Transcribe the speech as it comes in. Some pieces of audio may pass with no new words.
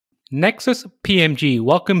Nexus PMG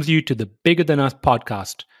welcomes you to the Bigger Than Us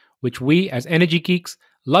podcast, which we as energy geeks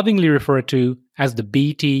lovingly refer to as the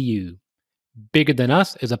BTU. Bigger Than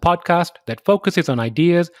Us is a podcast that focuses on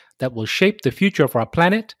ideas that will shape the future of our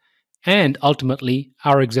planet and ultimately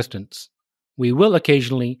our existence. We will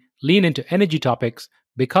occasionally lean into energy topics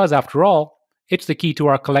because, after all, it's the key to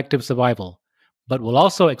our collective survival. But we'll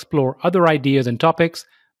also explore other ideas and topics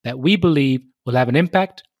that we believe will have an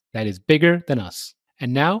impact that is bigger than us.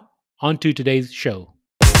 And now, on to today's show.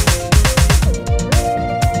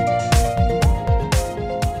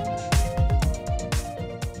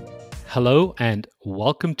 Hello and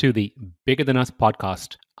welcome to the Bigger Than Us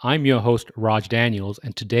podcast. I'm your host, Raj Daniels,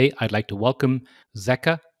 and today I'd like to welcome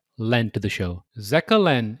Zecca Lehn to the show. Zecca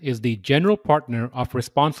Lehn is the general partner of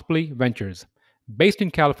Responsibly Ventures, based in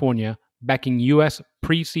California, backing U.S.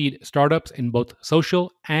 pre-seed startups in both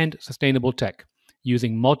social and sustainable tech,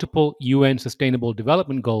 using multiple UN Sustainable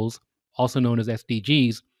Development Goals, also known as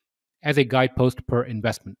SDGs, as a guidepost per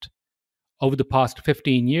investment. Over the past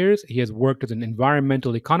 15 years, he has worked as an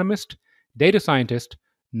environmental economist, data scientist,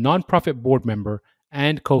 nonprofit board member,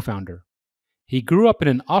 and co-founder. He grew up in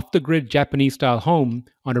an off-the-grid Japanese-style home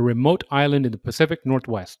on a remote island in the Pacific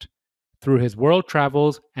Northwest. Through his world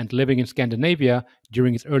travels and living in Scandinavia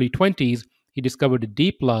during his early 20s, he discovered a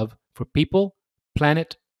deep love for people,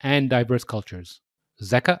 planet, and diverse cultures.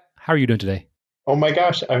 Zecca, how are you doing today? Oh my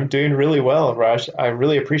gosh, I'm doing really well, Raj. I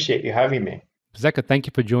really appreciate you having me. Zecca, thank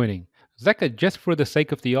you for joining. Zecca, just for the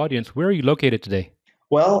sake of the audience, where are you located today?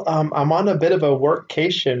 Well, I'm on a bit of a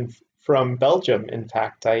workcation from Belgium. In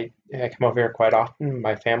fact, I come over here quite often.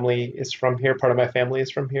 My family is from here. Part of my family is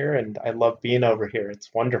from here, and I love being over here. It's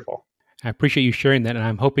wonderful. I appreciate you sharing that, and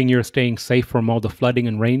I'm hoping you're staying safe from all the flooding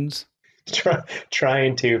and rains.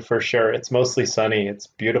 Trying to, for sure. It's mostly sunny. It's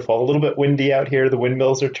beautiful. A little bit windy out here. The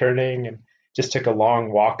windmills are turning, and just took a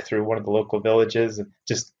long walk through one of the local villages, and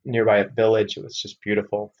just nearby a village. It was just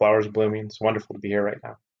beautiful. Flowers blooming. It's wonderful to be here right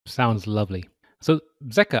now. Sounds lovely. So,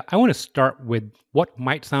 Zecca, I want to start with what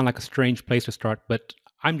might sound like a strange place to start, but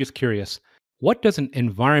I'm just curious. What does an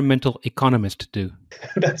environmental economist do?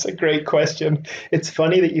 That's a great question. It's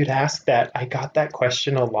funny that you'd ask that. I got that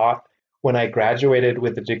question a lot when I graduated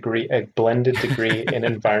with a blended degree in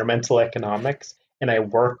environmental economics. And I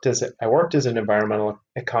worked as an environmental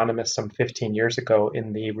economist some 15 years ago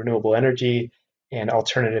in the renewable energy and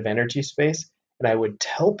alternative energy space. And I would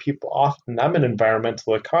tell people often I'm an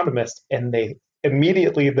environmental economist, and they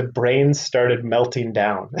immediately the brains started melting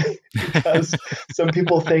down because some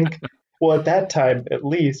people think, well, at that time, at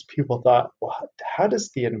least, people thought, well, how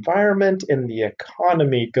does the environment and the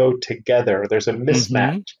economy go together? There's a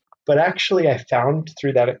mismatch. Mm-hmm. But actually, I found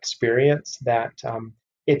through that experience that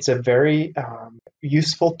it's a very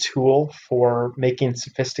useful tool for making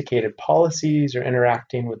sophisticated policies or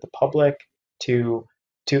interacting with the public to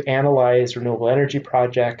analyze renewable energy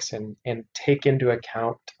projects and take into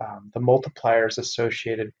account the multipliers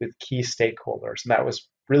associated with key stakeholders. And that was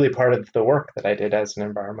really part of the work that I did as an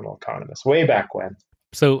environmental economist way back when.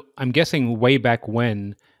 So I'm guessing way back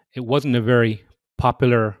when, it wasn't a very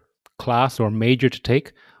popular class or major to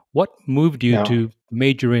take. What moved you to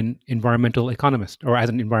major in environmental economist or as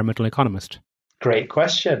an environmental economist? Great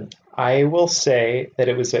question. I will say that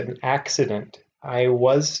it was an accident. I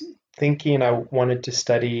was thinking I wanted to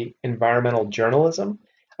study environmental journalism.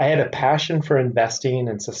 I had a passion for investing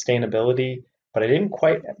and sustainability, but I didn't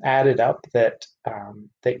quite add it up that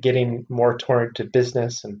getting more toward to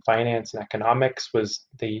business and finance and economics was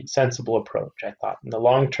the sensible approach. I thought in the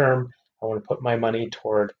long term, I want to put my money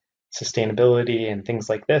toward sustainability and things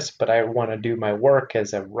like this, but I want to do my work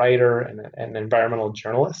as a writer and an environmental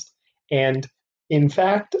journalist. And in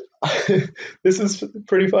fact, this is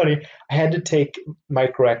pretty funny. I had to take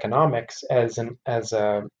microeconomics as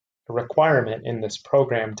a requirement in this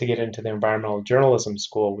program to get into the environmental journalism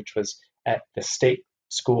school, which was at the state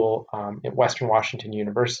school at Western Washington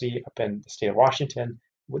University up in the state of Washington.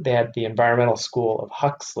 They had the environmental school of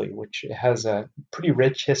Huxley, which has a pretty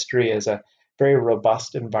rich history as a very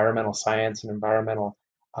robust environmental science and environmental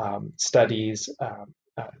studies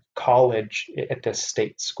college at this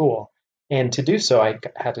state school. And to do so, I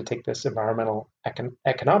had to take this environmental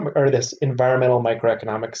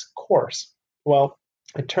microeconomics course. Well,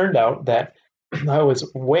 it turned out that I was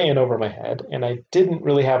way in over my head, and I didn't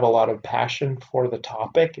really have a lot of passion for the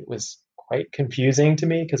topic. It was quite confusing to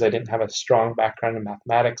me because I didn't have a strong background in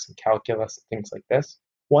mathematics and calculus and things like this.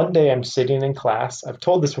 One day I'm sitting in class. I've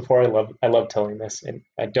told this before. I love telling this, and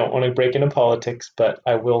I don't want to break into politics, but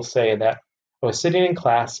I will say that I was sitting in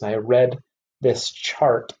class and I read this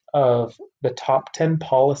chart of the top 10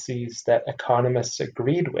 policies that economists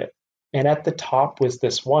agreed with. And at the top was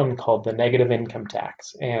this one called the negative income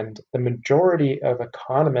tax. And the majority of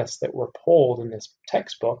economists that were polled in this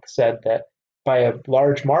textbook said that by a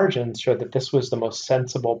large margin showed that this was the most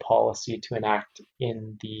sensible policy to enact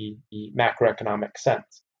in the macroeconomic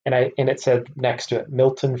sense. And it said next to it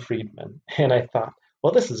Milton Friedman. And I thought,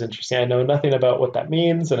 well, this is interesting. I know nothing about what that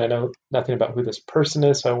means, and I know nothing about who this person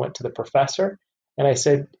is. So I went to the professor and I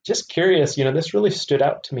said, just curious, this really stood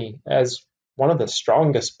out to me as one of the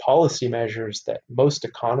strongest policy measures that most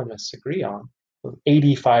economists agree on,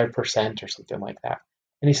 85% or something like that.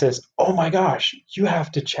 And he says, oh my gosh, you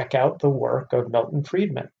have to check out the work of Milton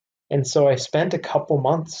Friedman. And so I spent a couple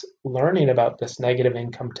months learning about this negative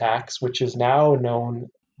income tax, which is now known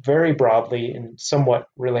very broadly and somewhat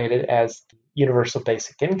related as the universal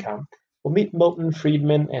basic income. We'll meet Milton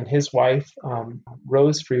Friedman and his wife,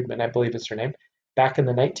 Rose Friedman, I believe is her name, back in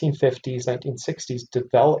the 1950s, 1960s,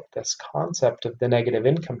 developed this concept of the negative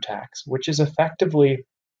income tax, which is effectively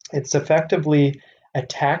a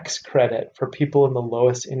tax credit for people in the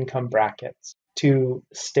lowest income brackets to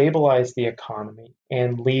stabilize the economy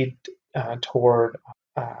and lead toward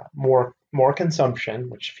more consumption,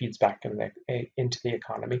 which feeds back into the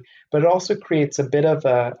economy. But it also creates a bit of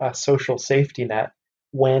a social safety net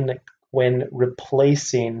when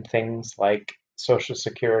replacing things like Social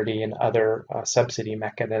Security and other subsidy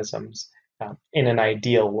mechanisms in an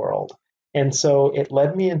ideal world. And so it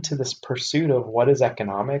led me into this pursuit of what is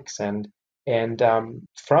economics, and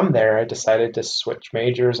from there I decided to switch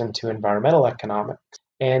majors into environmental economics.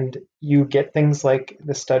 And you get things like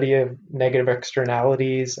the study of negative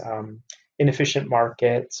externalities, inefficient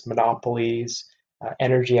markets, monopolies,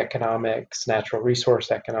 energy economics, natural resource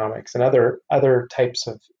economics, and other types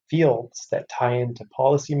of fields that tie into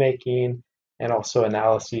policymaking and also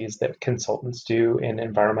analyses that consultants do in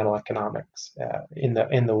environmental economics in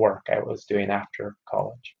the work I was doing after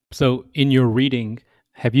college. So, in your reading,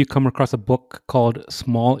 have you come across a book called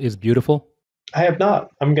Small is Beautiful? I have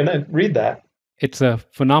not. I'm going to read that. It's a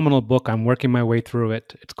phenomenal book. I'm working my way through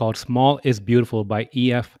it. It's called Small is Beautiful by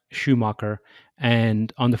E.F. Schumacher.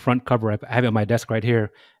 And on the front cover, I have it on my desk right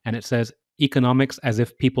here, and it says, Economics as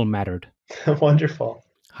if People Mattered. Wonderful.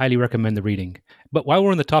 Highly recommend the reading. But while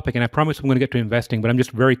we're on the topic, and I promise I'm going to get to investing, but I'm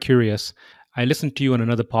just very curious. I listened to you on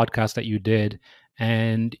another podcast that you did,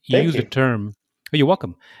 and you used a term. Oh, you're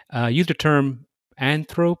welcome. Used a term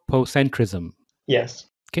anthropocentrism. Yes.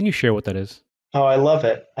 Can you share what that is? Oh, I love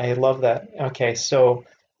it. I love that. Okay, so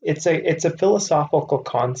it's a philosophical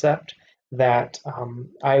concept that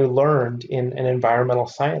I learned in an environmental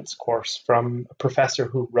science course from a professor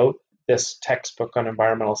who wrote this textbook on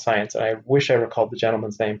environmental science. And I wish I recalled the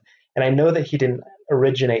gentleman's name. And I know that he didn't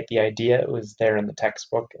originate the idea. It was there in the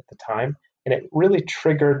textbook at the time. And it really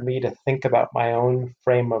triggered me to think about my own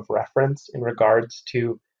frame of reference in regards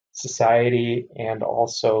to society and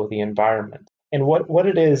also the environment. And what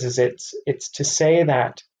it is it's to say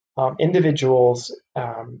that individuals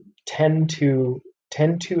tend to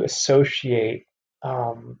associate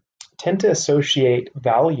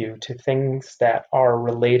value to things that are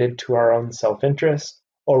related to our own self-interest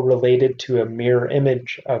or related to a mirror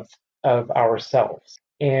image of ourselves.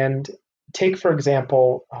 And take, for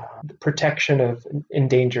example, the protection of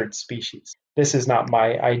endangered species. This is not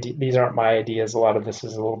my idea. These aren't my ideas. A lot of this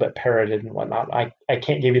is a little bit parroted and whatnot. I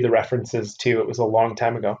can't give you the references to. It was a long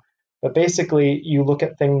time ago. But basically, you look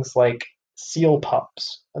at things like seal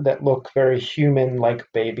pups that look very human-like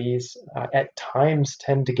babies, at times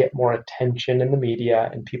tend to get more attention in the media,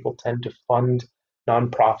 and people tend to fund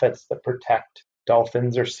nonprofits that protect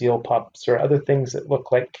dolphins or seal pups or other things that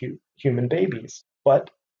look like cute human babies. But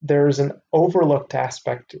there's an overlooked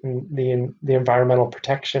aspect in the environmental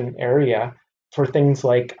protection area for things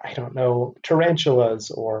like, I don't know, tarantulas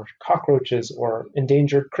or cockroaches or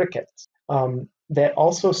endangered crickets that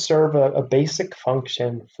also serve a basic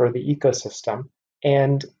function for the ecosystem.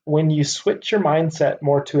 And when you switch your mindset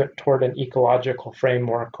more toward an ecological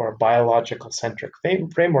framework or a biological centric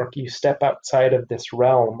framework, you step outside of this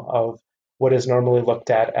realm of what is normally looked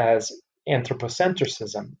at as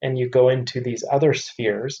anthropocentrism, and you go into these other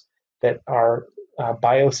spheres that are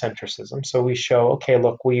biocentrism. So we show, okay,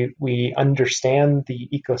 look, we understand the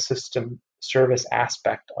ecosystem service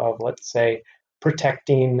aspect of, let's say,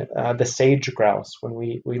 protecting the sage grouse when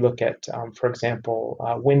we look at, for example,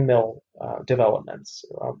 windmill developments,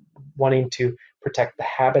 wanting to protect the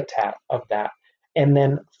habitat of that. And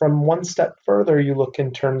then from one step further, you look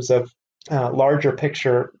in terms of larger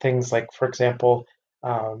picture things like, for example,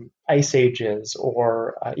 ice ages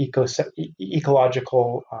or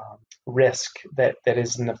ecological risk that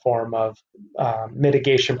is in the form of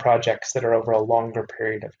mitigation projects that are over a longer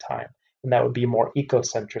period of time. and that would be more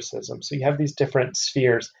ecocentrism. So you have these different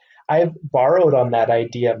spheres. I've borrowed on that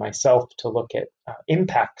idea myself to look at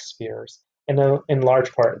impact spheres, and in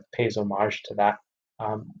large part it pays homage to that,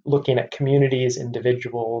 looking at communities,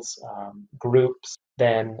 individuals, groups,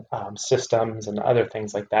 then systems and other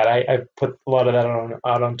things like that. I put a lot of that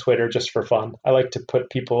out on Twitter just for fun. I like to put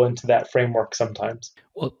people into that framework sometimes.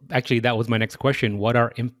 Well, actually, that was my next question. What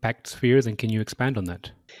are impact spheres, and can you expand on that?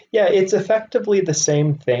 Yeah, it's effectively the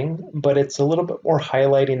same thing, but it's a little bit more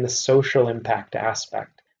highlighting the social impact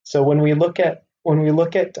aspect. So when we look at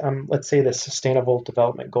let's say the Sustainable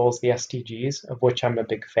Development Goals, the SDGs, of which I'm a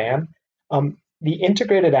big fan, the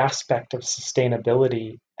integrated aspect of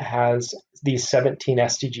sustainability has these 17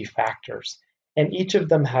 SDG factors, and each of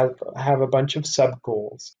them have a bunch of sub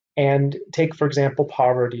goals. And take, for example,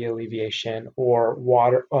 poverty alleviation, or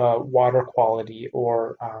water quality,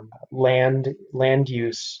 or land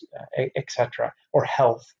use, etc., or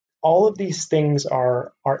health. All of these things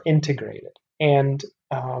are integrated. And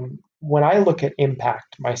when I look at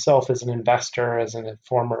impact myself as an investor, as a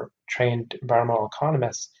former trained environmental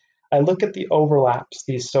economist, I look at the overlaps,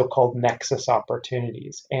 these so-called nexus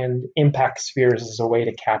opportunities, and impact spheres as a way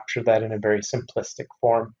to capture that in a very simplistic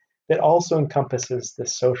form that also encompasses the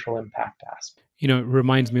social impact aspect. It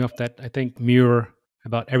reminds me of that, I think, Muir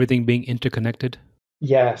about everything being interconnected.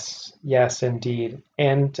 Yes, yes, indeed.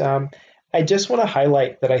 And I just want to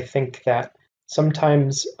highlight that I think that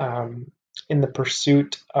sometimes in the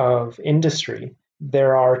pursuit of industry,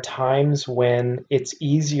 there are times when it's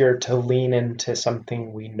easier to lean into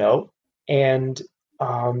something we know, and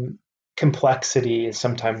complexity is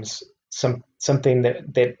sometimes something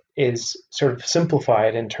that is sort of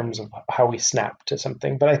simplified in terms of how we snap to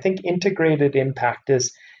something. But I think integrated impact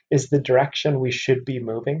is the direction we should be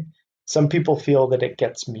moving. Some people feel that it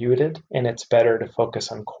gets muted and it's better to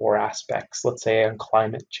focus on core aspects, let's say on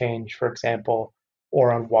climate change, for example,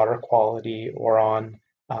 or on water quality, or on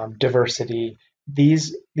diversity.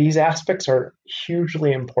 These aspects are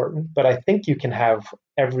hugely important, but I think you can have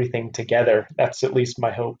everything together. That's at least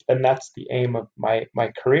my hope, and that's the aim of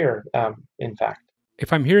my career. In fact,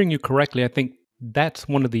 If I'm hearing you correctly, I think that's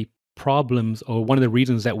one of the problems, or one of the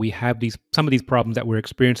reasons that we have some of these problems that we're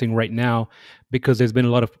experiencing right now, because there's been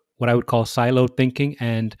a lot of what I would call siloed thinking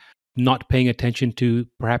and not paying attention to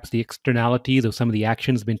perhaps the externalities of some of the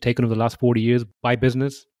actions being taken over the last 40 years by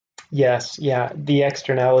business. yes, yeah, the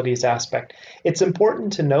externalities aspect. It's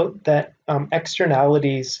important to note that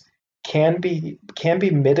externalities can be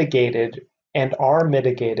mitigated, and are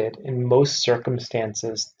mitigated in most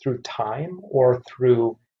circumstances through time, or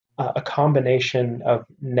through a combination of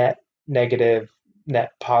net negative,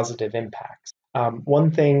 net positive impacts.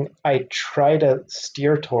 One thing I try to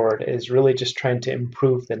steer toward is really just trying to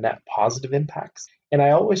improve the net positive impacts. And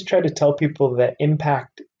I always try to tell people that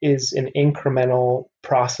impact is an incremental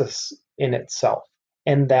process in itself,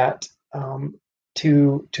 and that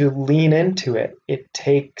to lean into it, it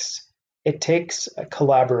takes a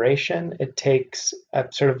collaboration. It takes a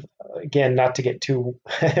sort of, again, not to get too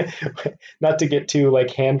not to get too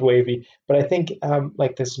like hand wavy, but I think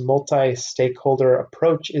like this multi-stakeholder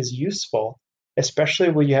approach is useful, especially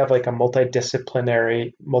when you have like a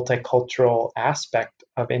multidisciplinary, multicultural aspect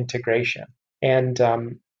of integration. And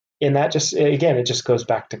in that, just again, it just goes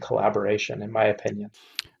back to collaboration, in my opinion.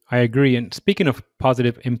 I agree. And speaking of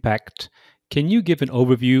positive impact, can you give an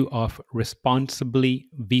overview of Responsibly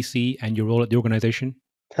VC and your role at the organization?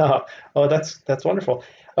 Oh, that's wonderful.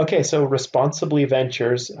 Okay, so Responsibly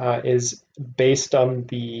Ventures is based on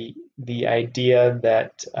the idea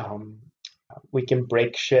that we can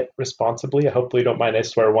break shit responsibly. Hopefully, you don't mind I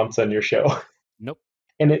swear once on your show. Nope.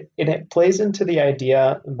 And it plays into the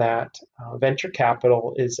idea that venture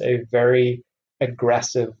capital is a very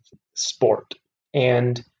aggressive sport.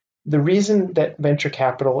 And the reason that venture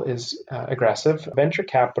capital is aggressive, venture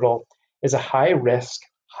capital is a high risk,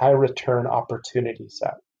 high return opportunity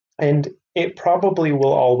set. And it probably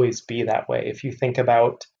will always be that way. If you think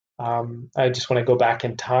about, I just want to go back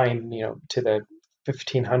in time, to the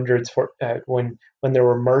 1500s, when there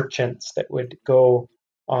were merchants that would go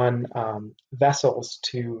on vessels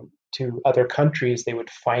to other countries. They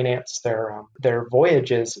would finance their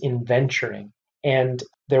voyages in venturing, and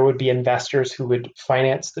there would be investors who would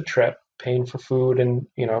finance the trip, paying for food and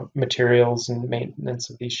materials and maintenance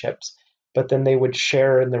of these ships. But then they would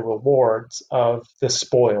share in the rewards of the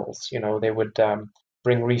spoils. They would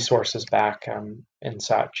bring resources back, and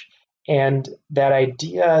such. And that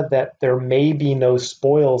idea that there may be no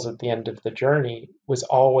spoils at the end of the journey was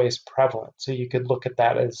always prevalent. So you could look at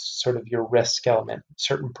that as sort of your risk element. A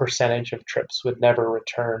certain percentage of trips would never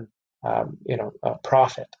return, a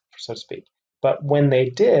profit, so to speak. But when they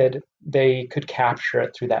did, they could capture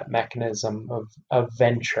it through that mechanism of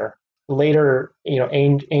venture. Later,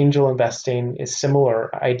 angel investing is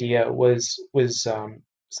similar idea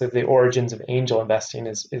so the origins of angel investing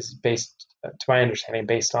is based, to my understanding,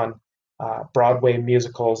 based on Broadway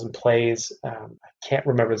musicals and plays. I can't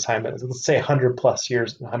remember the time, but let's say 100 plus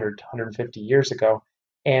years, 150 years ago.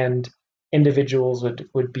 And individuals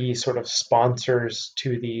would be sort of sponsors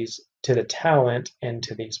to the talent and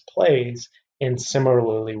to these plays, and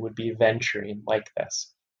similarly would be venturing like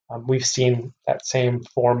this. We've seen that same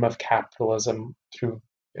form of capitalism through,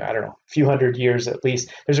 I don't know, a few hundred years at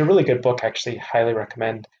least. There's a really good book, actually, highly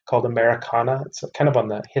recommend, called Americana. It's kind of on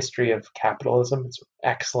the history of capitalism. It's an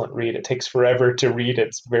excellent read. It takes forever to read.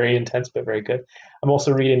 It's very intense, but very good. I'm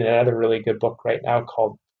also reading another really good book right now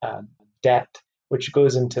called Debt, which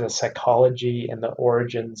goes into the psychology and the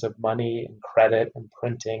origins of money and credit and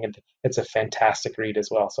printing. And it's a fantastic read as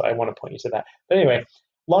well. So I want to point you to that. But anyway,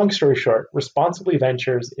 long story short, Responsibly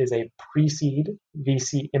Ventures is a pre-seed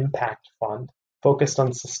VC impact fund focused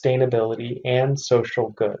on sustainability and social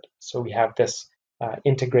good. So we have this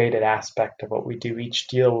integrated aspect of what we do each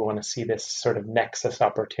deal. We want to see this sort of nexus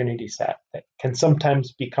opportunity set that can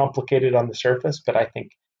sometimes be complicated on the surface, but I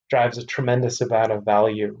think drives a tremendous amount of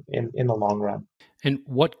value in the long run. And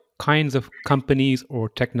what kinds of companies or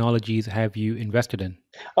technologies have you invested in?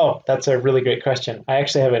 Oh, that's a really great question. I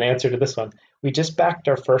actually have an answer to this one. We just backed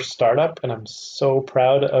our first startup, and I'm so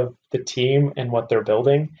proud of the team and what they're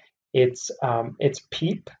building. It's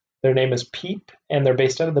Peep. Their name is Peep, and they're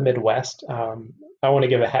based out of the Midwest. I want to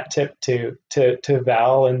give a hat tip to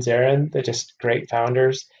Val and Zarin. They're just great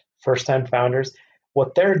founders, first-time founders.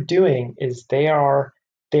 What they're doing is they are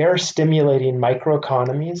stimulating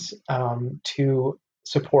microeconomies to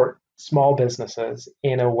support small businesses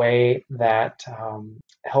in a way that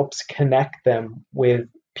helps connect them with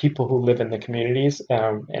people who live in the communities.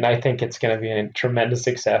 And I think it's going to be a tremendous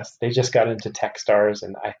success. They just got into Techstars,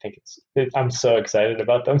 and I think I'm so excited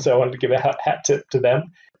about them. So I wanted to give a hat tip to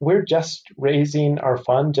them. We're just raising our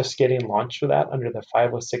fund, just getting launched for that under the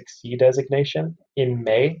 506C designation in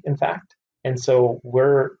May, in fact. And so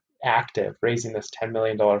we're active raising this $10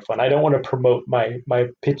 million fund. I don't want to promote my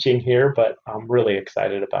pitching here, but I'm really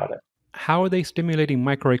excited about it. How are they stimulating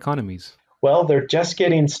microeconomies? Well, they're just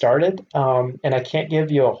getting started, and I can't give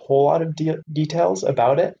you a whole lot of details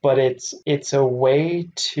about it, but it's a way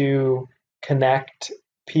to connect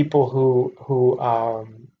people who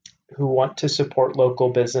want to support local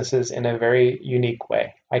businesses in a very unique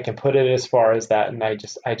way. I can put it as far as that, and I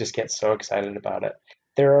just get so excited about it.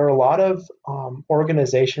 There are a lot of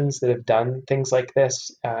organizations that have done things like this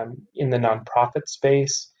in the nonprofit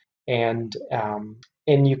space, and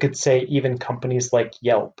you could say even companies like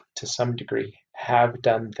Yelp, to some degree, have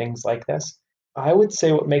done things like this. I would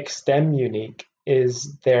say what makes them unique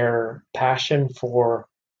is their passion for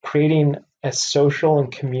creating a social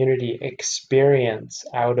and community experience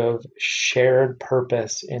out of shared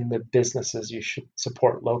purpose in the businesses you should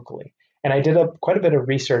support locally. And I did quite a bit of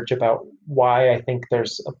research about why I think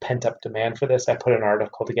there's a pent-up demand for this. I put an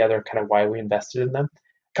article together, kind of why we invested in them.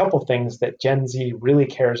 A couple things that Gen Z really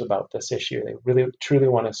cares about this issue. They really, truly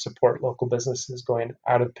want to support local businesses going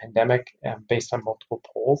out of the pandemic based on multiple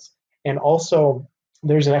polls. And also,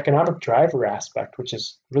 there's an economic driver aspect, which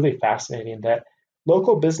is really fascinating, that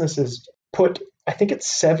local businesses put, I think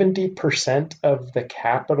it's 70% of the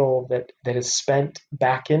capital that is spent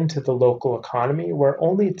back into the local economy, where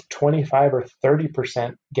only 25 or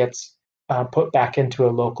 30% gets put back into a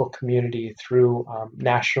local community through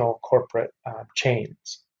national corporate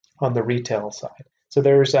chains on the retail side. So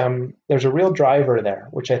there's a real driver there,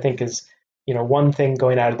 which I think is, one thing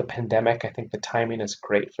going out of the pandemic. I think the timing is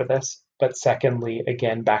great for this. But secondly,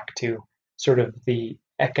 again, back to sort of the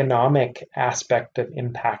economic aspect of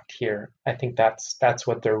impact here. I think that's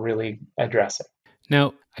what they're really addressing.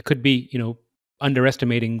 Now, I could be,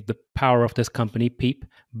 underestimating the power of this company, Peep,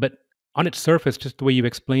 but on its surface, just the way you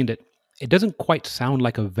explained it, it doesn't quite sound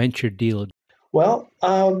like a venture deal. Well,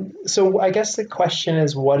 so I guess the question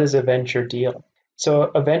is, what is a venture deal?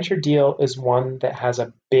 So a venture deal is one that has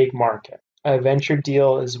a big market. A venture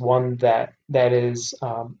deal is one that is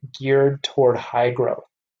geared toward high growth.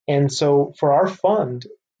 And so for our fund,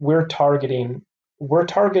 we're targeting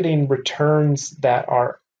returns that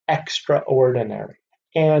are extraordinary.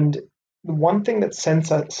 And one thing that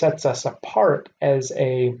sets us apart as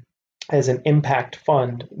an impact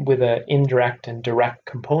fund with an indirect and direct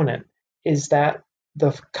component is that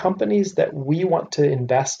the companies that we want to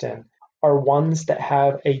invest in are ones that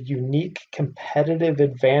have a unique competitive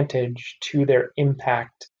advantage to their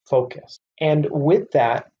impact focus. And with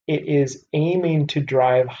that, it is aiming to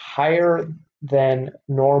drive higher than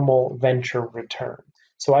normal venture return.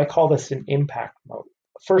 So I call this an impact mode.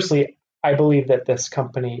 Firstly, I believe that this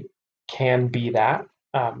company can be that.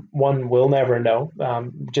 One will never know.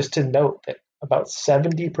 Just to note that about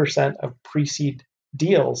 70% of pre-seed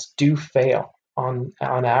deals do fail on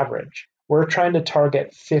average. We're trying to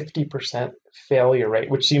target 50% failure rate,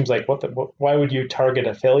 which seems like why would you target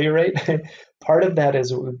a failure rate? Part of that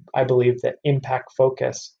is I believe that impact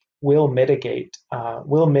focus will mitigate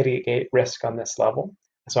risk on this level.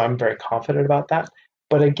 So I'm very confident about that.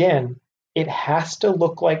 But again, it has to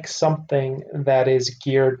look like something that is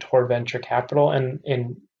geared toward venture capital, and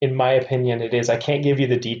in my opinion, it is. I can't give you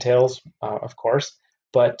the details, of course,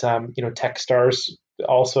 but TechStars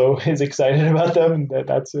also is excited about them.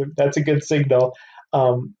 That's a good signal.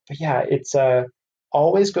 But yeah, it's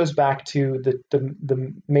always goes back to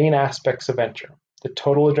the main aspects of venture. The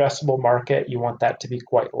total addressable market, you want that to be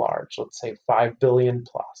quite large. Let's say 5 billion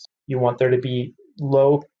plus. You want there to be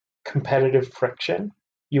low competitive friction.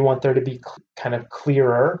 You want there to be kind of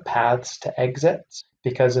clearer paths to exits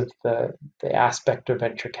because of the aspect of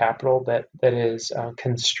venture capital that is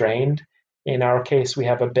constrained. In our case, we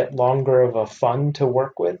have a bit longer of a fund to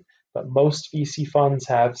work with, but most VC funds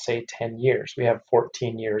have, say, 10 years. We have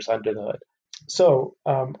 14 years under the hood. So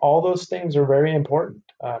all those things are very important.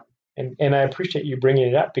 And I appreciate you bringing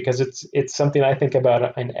it up because it's something I think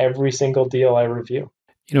about in every single deal I review.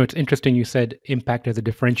 It's interesting you said impact as a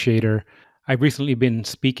differentiator. I've recently been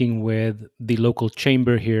speaking with the local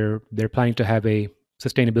chamber here. They're planning to have a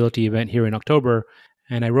sustainability event here in October.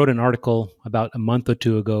 And I wrote an article about a month or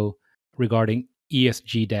two ago regarding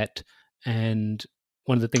ESG debt. And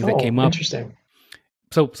one of the things that came up. Interesting.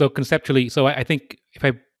 So conceptually, I think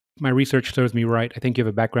if my research serves me right, I think you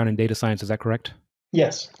have a background in data science. Is that correct?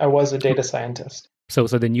 Yes, I was a data scientist. So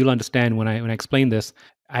then you'll understand when I explain this.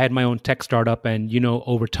 I had my own tech startup, and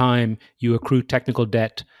over time you accrue technical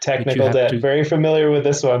debt. Very familiar with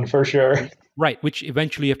this one for sure. Right, which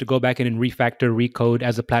eventually you have to go back in and refactor, recode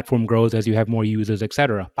as the platform grows, as you have more users,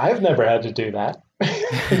 etc. I've never had to do that.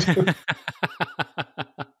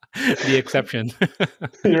 The exception.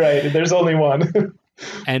 You're right. There's only one.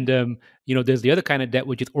 And there's the other kind of debt,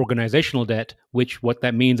 which is organizational debt, which what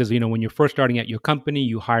that means is, when you're first starting at your company,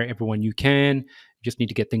 you hire everyone you can, you just need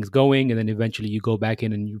to get things going. And then eventually you go back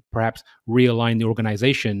in and you perhaps realign the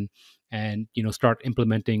organization and, start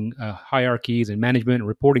implementing hierarchies and management and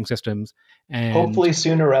reporting systems. And hopefully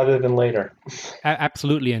sooner rather than later.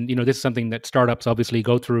 Absolutely. And, this is something that startups obviously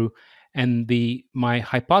go through. And my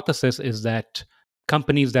hypothesis is that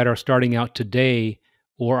companies that are starting out today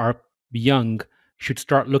or are young should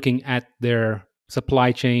start looking at their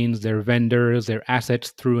supply chains, their vendors, their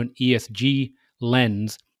assets through an ESG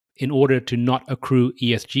lens in order to not accrue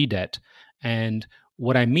ESG debt. And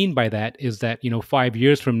what I mean by that is that, 5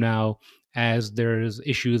 years from now, as there's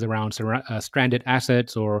issues around stranded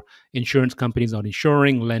assets or insurance companies not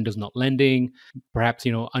insuring, lenders not lending, perhaps,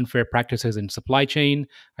 unfair practices in supply chain,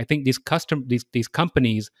 I think these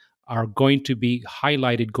companies are going to be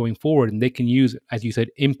highlighted going forward, and they can use, as you said,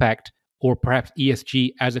 impact or perhaps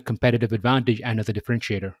ESG as a competitive advantage and as a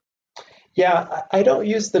differentiator. Yeah, I don't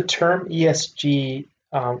use the term ESG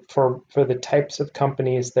for the types of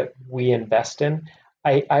companies that we invest in.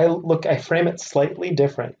 I frame it slightly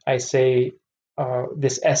different. I say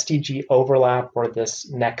this SDG overlap or this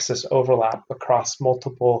Nexus overlap across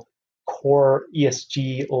multiple core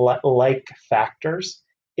ESG like factors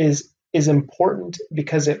is important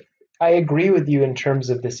because I agree with you in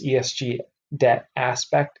terms of this ESG debt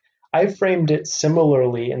aspect. I framed it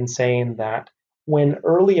similarly in saying that when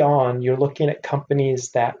early on you're looking at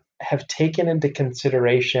companies that have taken into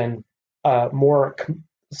consideration a more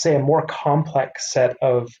complex set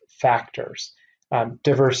of factors,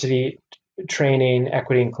 diversity, training,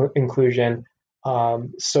 equity, inclusion,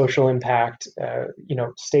 social impact,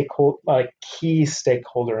 key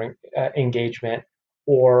stakeholder engagement,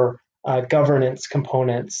 or governance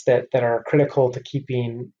components that are critical to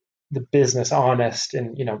keeping the business honest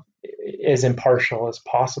and as impartial as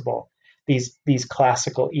possible. These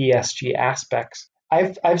classical ESG aspects.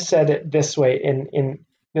 I've said it this way in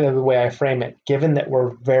the way I frame it. Given that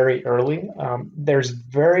we're very early, there's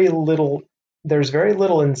very little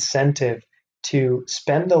incentive to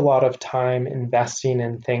spend a lot of time investing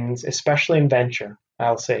in things, especially in venture.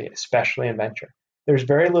 I'll say especially in venture. There's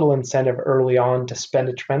very little incentive early on to spend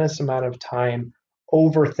a tremendous amount of time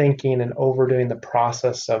overthinking and overdoing the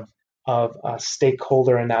process of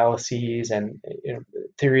stakeholder analyses and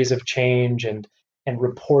theories of change and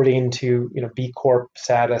reporting to B Corp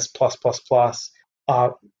status plus plus plus.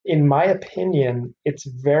 In my opinion, it's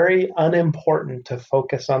very unimportant to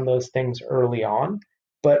focus on those things early on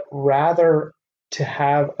but rather to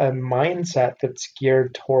have a mindset that's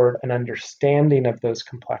geared toward an understanding of those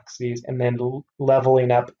complexities and then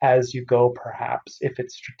leveling up as you go, perhaps, if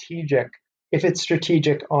it's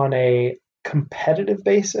strategic on a competitive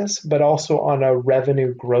basis, but also on a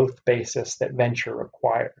revenue growth basis that venture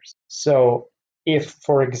requires. So if,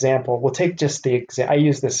 for example, we'll take just the example, I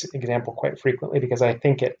use this example quite frequently because I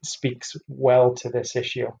think it speaks well to this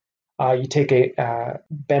issue. You take a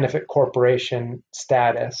benefit corporation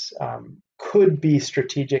status, could be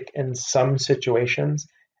strategic in some situations,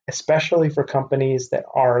 especially for companies that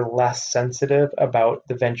are less sensitive about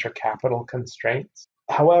the venture capital constraints.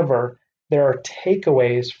 However, there are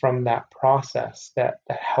takeaways from that process that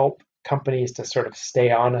help companies to sort of stay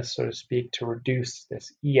honest, so to speak, to reduce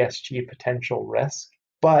this ESG potential risk.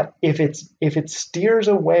 But if it steers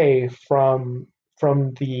away from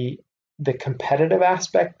the competitive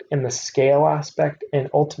aspect and the scale aspect and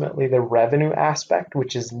ultimately the revenue aspect,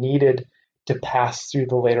 which is needed to pass through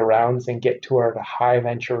the later rounds and get toward a high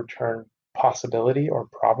venture return possibility or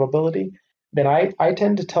probability, then I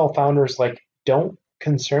tend to tell founders, like, don't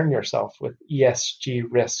concern yourself with ESG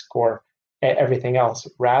risk or everything else.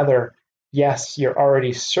 Rather, yes, you're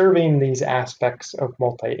already serving these aspects of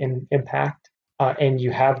multi-impact and you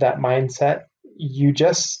have that mindset. You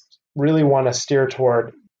just really want to steer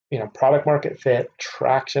toward, product market fit,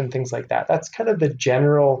 traction, things like that. That's kind of the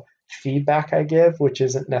general feedback I give, which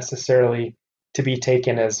isn't necessarily to be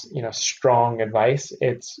taken as, strong advice.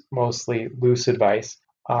 It's mostly loose advice.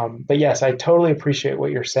 But yes, I totally appreciate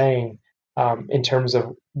what you're saying in terms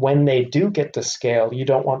of when they do get to scale. You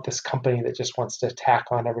don't want this company that just wants to tack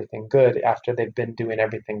on everything good after they've been doing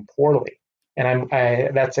everything poorly. And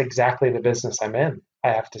that's exactly the business I'm in, I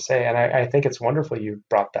have to say. And I think it's wonderful you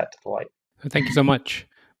brought that to the light. Thank you so much.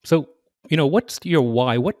 So, what's your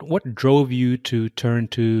why? What drove you to turn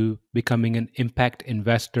to becoming an impact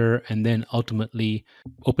investor and then ultimately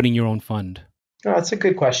opening your own fund? Oh, that's a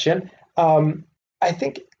good question. I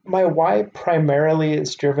think my why primarily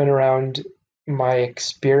is driven around my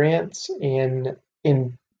experience in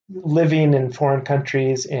living in foreign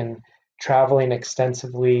countries, in traveling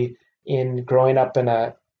extensively, in growing up in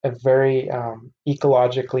a very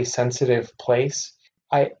ecologically sensitive place.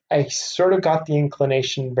 I sort of got the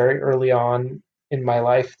inclination very early on in my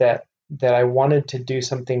life that I wanted to do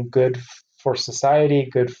something good for society,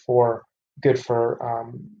 good for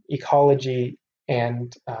ecology,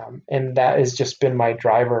 and that has just been my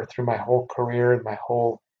driver through my whole career and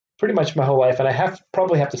pretty much my whole life. And I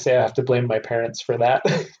probably have to say I have to blame my parents for that.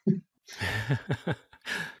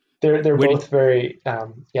 They're both very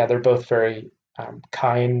they're both very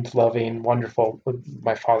kind, loving, wonderful.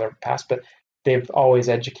 My father passed, but they've always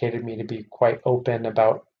educated me to be quite open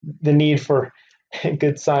about the need for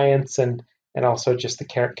good science and also just the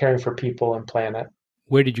caring for people and planet.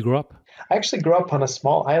 Where did you grow up? I actually grew up on a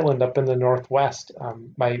small island up in the Northwest.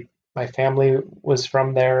 My family was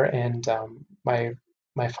from there, and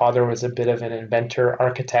my father was a bit of an inventor,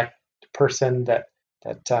 architect person that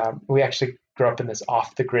we actually grew up in this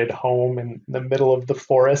off the grid home in the middle of the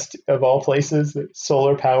forest of all places,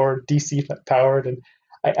 solar powered, DC powered, and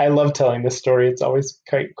I love telling this story. It's always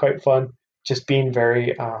quite fun. Just being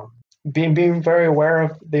very being very aware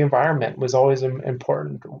of the environment was always an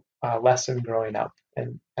important lesson growing up.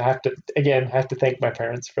 And I have to thank my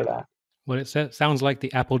parents for that. Well, it sounds like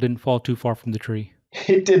the apple didn't fall too far from the tree.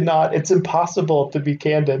 It did not. It's impossible, to be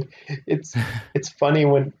candid. It's funny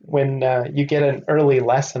when you get an early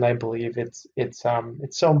lesson. I believe it's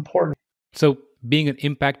so important. So, being an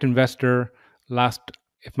impact investor,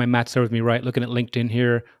 if my math serves me right, looking at LinkedIn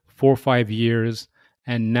here, 4 or 5 years,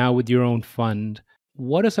 and now with your own fund,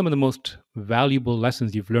 what are some of the most valuable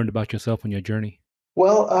lessons you've learned about yourself on your journey?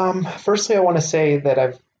 Well, firstly, I want to say that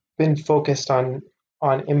I've been focused on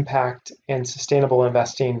impact and sustainable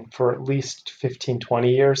investing for at least 15,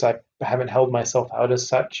 20 years. I haven't held myself out as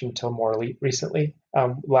such until more recently,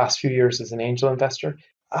 last few years as an angel investor.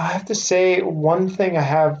 I have to say, one thing I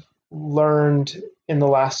have learned in the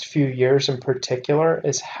last few years in particular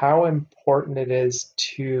is how important it is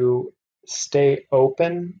to stay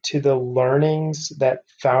open to the learnings that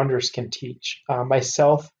founders can teach.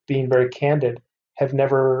 Myself, being very candid, have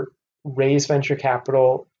never raised venture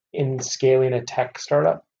capital in scaling a tech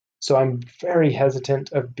startup. So I'm very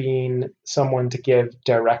hesitant of being someone to give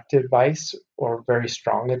direct advice or very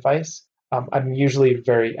strong advice. I'm usually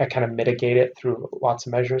I kind of mitigate it through lots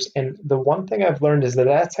of measures. And the one thing I've learned is that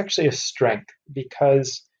that's actually a strength,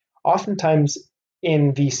 because oftentimes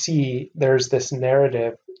in VC, there's this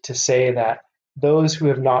narrative to say that those who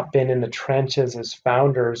have not been in the trenches as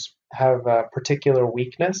founders have a particular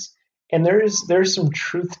weakness. And there's some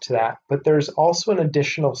truth to that, but there's also an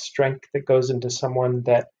additional strength that goes into someone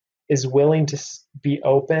that is willing to be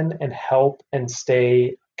open and help and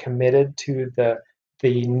stay committed to the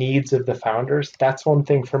needs of the founders. That's one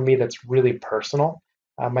thing for me that's really personal.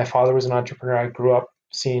 My father was an entrepreneur. I grew up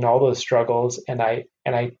seeing all those struggles, and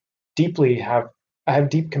I deeply have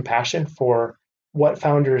deep compassion for what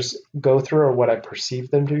founders go through or what I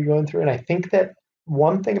perceive them to be going through. And I think that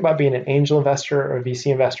one thing about being an angel investor or a VC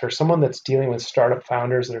investor, someone that's dealing with startup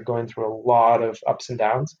founders that are going through a lot of ups and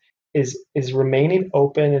downs, is remaining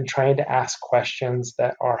open and trying to ask questions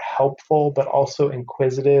that are helpful, but also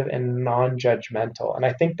inquisitive and non-judgmental. And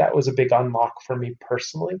I think that was a big unlock for me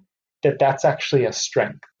personally, that's actually a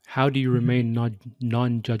strength. How do you remain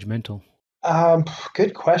non-judgmental?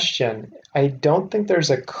 Good question. I don't think there's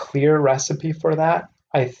a clear recipe for that.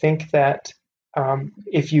 I think that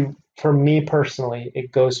for me personally,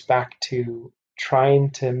 it goes back to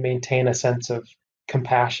trying to maintain a sense of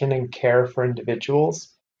compassion and care for individuals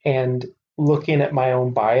and looking at my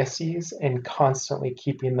own biases and constantly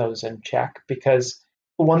keeping those in check. Because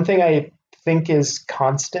one thing I think is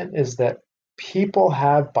constant is that people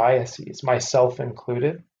have biases, myself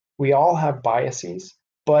included. We all have biases.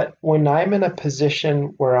 But when I'm in a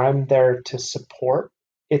position where I'm there to support,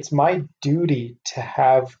 it's my duty to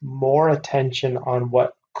have more attention on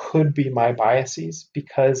what could be my biases.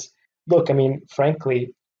 Because, look, I mean,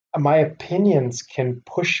 frankly, my opinions can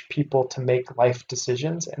push people to make life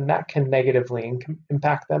decisions, and that can negatively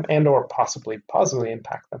impact them and or possibly positively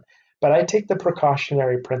impact them. But I take the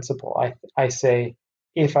precautionary principle. I say,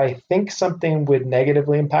 if I think something would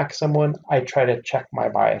negatively impact someone, I try to check my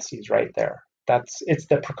biases right there. It's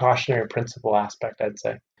the precautionary principle aspect, I'd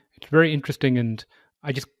say. It's very interesting, and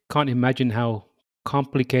I just can't imagine how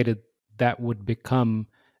complicated that would become,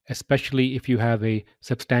 especially if you have a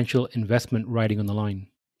substantial investment riding on the line.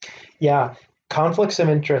 Yeah, conflicts of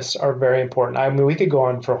interest are very important. I mean, we could go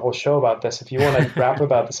on for a whole show about this. If you want to rap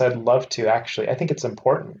about this, I'd love to, actually. I think it's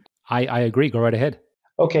important. I agree. Go right ahead.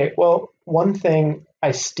 Okay, well, one thing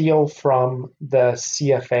I steal from the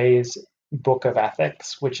CFA's book of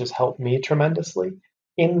ethics, which has helped me tremendously.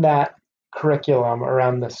 In that curriculum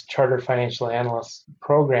around this chartered financial analyst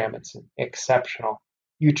program, it's exceptional.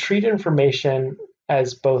 You treat information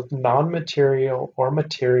as both non-material or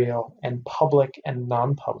material and public and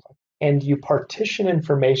non-public. And you partition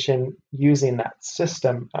information using that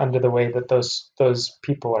system under the way that those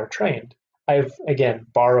people are trained. I've, again,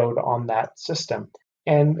 borrowed on that system.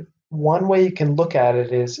 And one way you can look at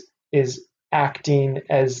it is acting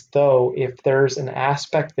as though if there's an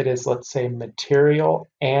aspect that is, let's say, material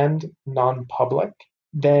and non-public,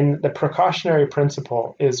 then the precautionary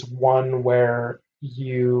principle is one where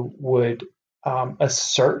you would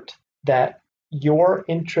assert that your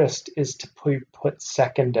interest is to be put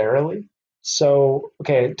secondarily. So,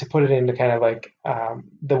 okay, to put it into kind of like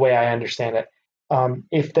the way I understand it,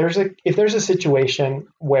 if there's a situation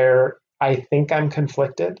where I think I'm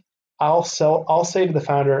conflicted, I'll say to the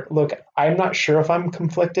founder, look, I'm not sure if I'm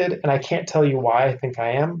conflicted, and I can't tell you why I think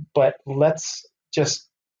I am, but let's just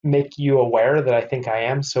make you aware that I think I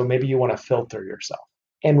am. So maybe you want to filter yourself.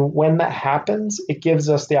 And when that happens, it gives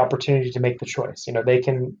us the opportunity to make the choice. You know, they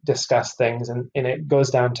can discuss things, and it goes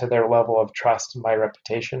down to their level of trust and my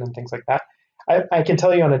reputation and things like that. I can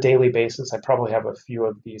tell you on a daily basis, I probably have a few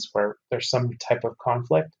of these where there's some type of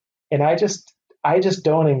conflict. And I just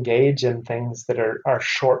don't engage in things that are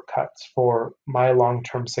shortcuts for my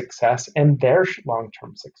long-term success and their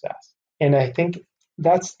long-term success. And I think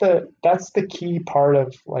that's the key part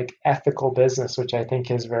of like ethical business, which I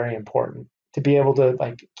think is very important, to be able to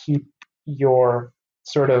like keep your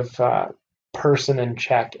sort of person in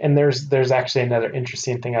check. And there's actually another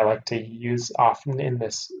interesting thing I like to use often in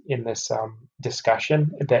this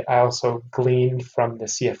discussion that I also gleaned from the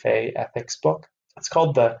CFA ethics book. It's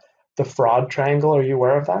called the fraud triangle. Are you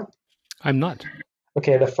aware of that? I'm not.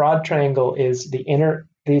 Okay, the fraud triangle is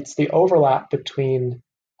it's the overlap between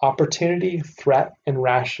opportunity, threat, and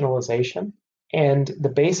rationalization. And the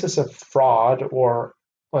basis of fraud, or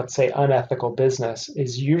let's say unethical business,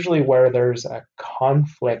 is usually where there's a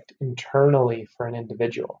conflict internally for an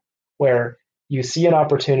individual, where you see an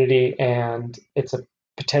opportunity and it's a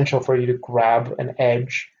potential for you to grab an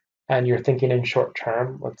edge, and you're thinking in short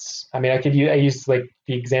term. I use like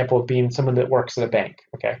the example of being someone that works at a bank.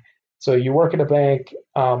 Okay, so you work at a bank.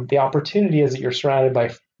 The opportunity is that you're surrounded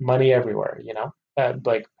by money everywhere. You know,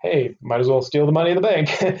 like, hey, might as well steal the money of the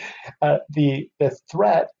bank. The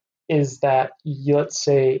threat is that let's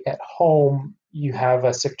say at home you have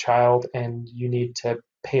a sick child and you need to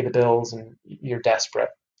pay the bills and you're desperate.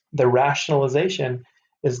 The rationalization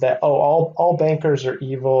is that, oh, all bankers are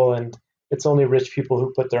evil and it's only rich people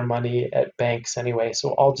who put their money at banks anyway,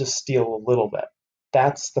 so I'll just steal a little bit.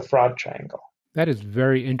 That's the fraud triangle. That is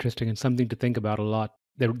very interesting and something to think about a lot.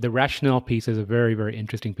 The rationale piece is a very, very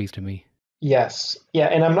interesting piece to me. Yes. Yeah,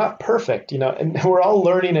 and I'm not perfect, and we're all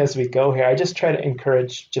learning as we go here. I just try to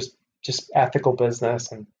encourage just ethical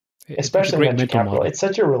business, and It's a especially great venture mental capital. model. It's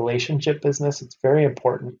such a relationship business. It's very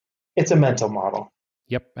important. It's a mental model.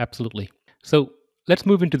 Yep, absolutely. So let's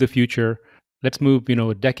move into the future. Let's move,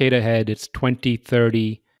 a decade ahead. It's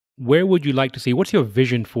 2030. Where would you like to see? What's your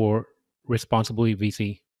vision for Responsibly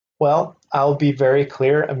VC? Well, I'll be very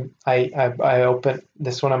clear. I open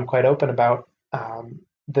this one. I'm quite open about.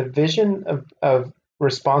 The vision of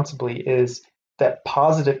Responsibly is that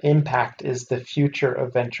positive impact is the future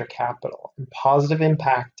of venture capital, and positive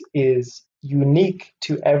impact is unique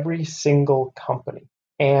to every single company.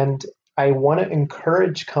 And I want to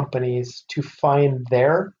encourage companies to find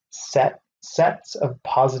their sets of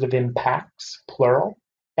positive impacts, plural,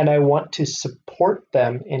 and I want to support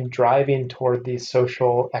them in driving toward these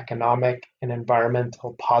social, economic, and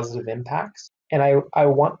environmental positive impacts. And I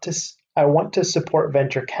want to support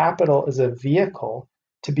venture capital as a vehicle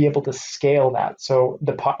to be able to scale that. So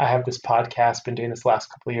I have this podcast, been doing this last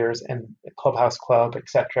couple of years, and Clubhouse Club,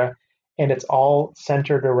 etc. And it's all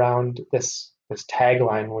centered around this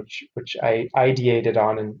tagline, which I ideated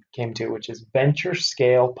on and came to, which is venture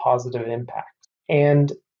scale positive impact.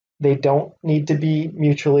 And they don't need to be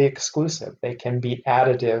mutually exclusive. They can be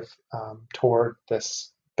additive toward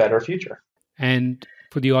this better future. And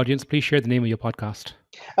for the audience, please share the name of your podcast.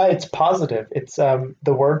 It's positive. It's the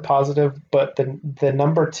word positive, but the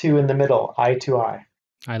number 2 in the middle, I to I.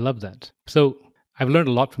 I love that. So I've learned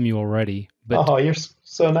a lot from you already. But oh, you're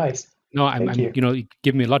so nice. No, Thank you. You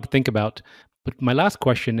give me a lot to think about. But my last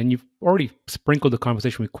question, and you've already sprinkled the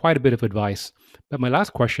conversation with quite a bit of advice, but my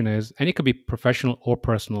last question is, and it could be professional or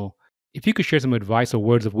personal, if you could share some advice or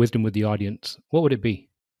words of wisdom with the audience, what would it be?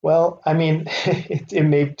 Well, I mean, it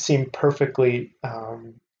may seem perfectly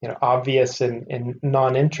obvious and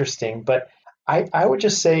non-interesting, but I would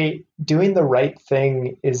just say doing the right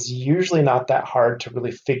thing is usually not that hard to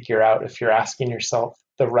really figure out if you're asking yourself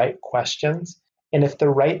the right questions. And if the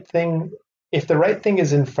right thing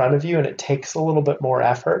is in front of you and it takes a little bit more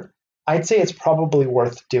effort, I'd say it's probably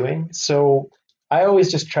worth doing. So I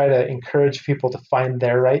always just try to encourage people to find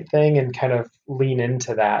their right thing and kind of lean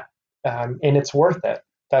into that. And it's worth it.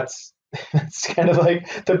 That's kind of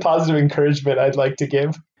like the positive encouragement I'd like to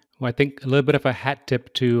give. Well, I think a little bit of a hat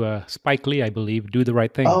tip to Spike Lee, I believe, do the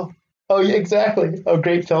right thing. Oh, yeah, exactly. Oh,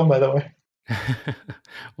 great film, by the way.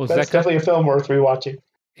 Well, that's Zecca, definitely a film worth rewatching.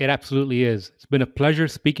 It absolutely is. It's been a pleasure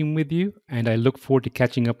speaking with you, and I look forward to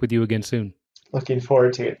catching up with you again soon. Looking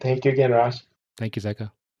forward to it. Thank you again, Raj. Thank you,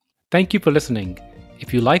 Zecca. Thank you for listening.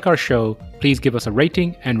 If you like our show, please give us a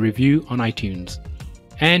rating and review on iTunes.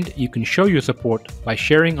 And you can show your support by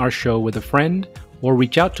sharing our show with a friend or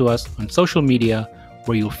reach out to us on social media,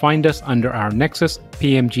 where you'll find us under our Nexus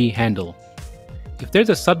PMG handle. If there's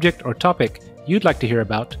a subject or topic you'd like to hear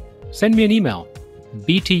about, send me an email,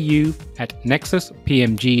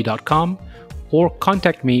 btu@nexuspmg.com, or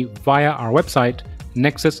contact me via our website,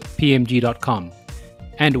 nexuspmg.com.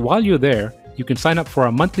 And while you're there, you can sign up for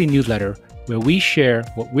our monthly newsletter, where we share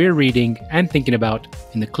what we're reading and thinking about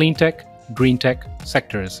in the clean tech, green tech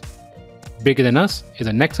sectors. Bigger Than Us is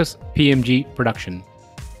a Nexus PMG production.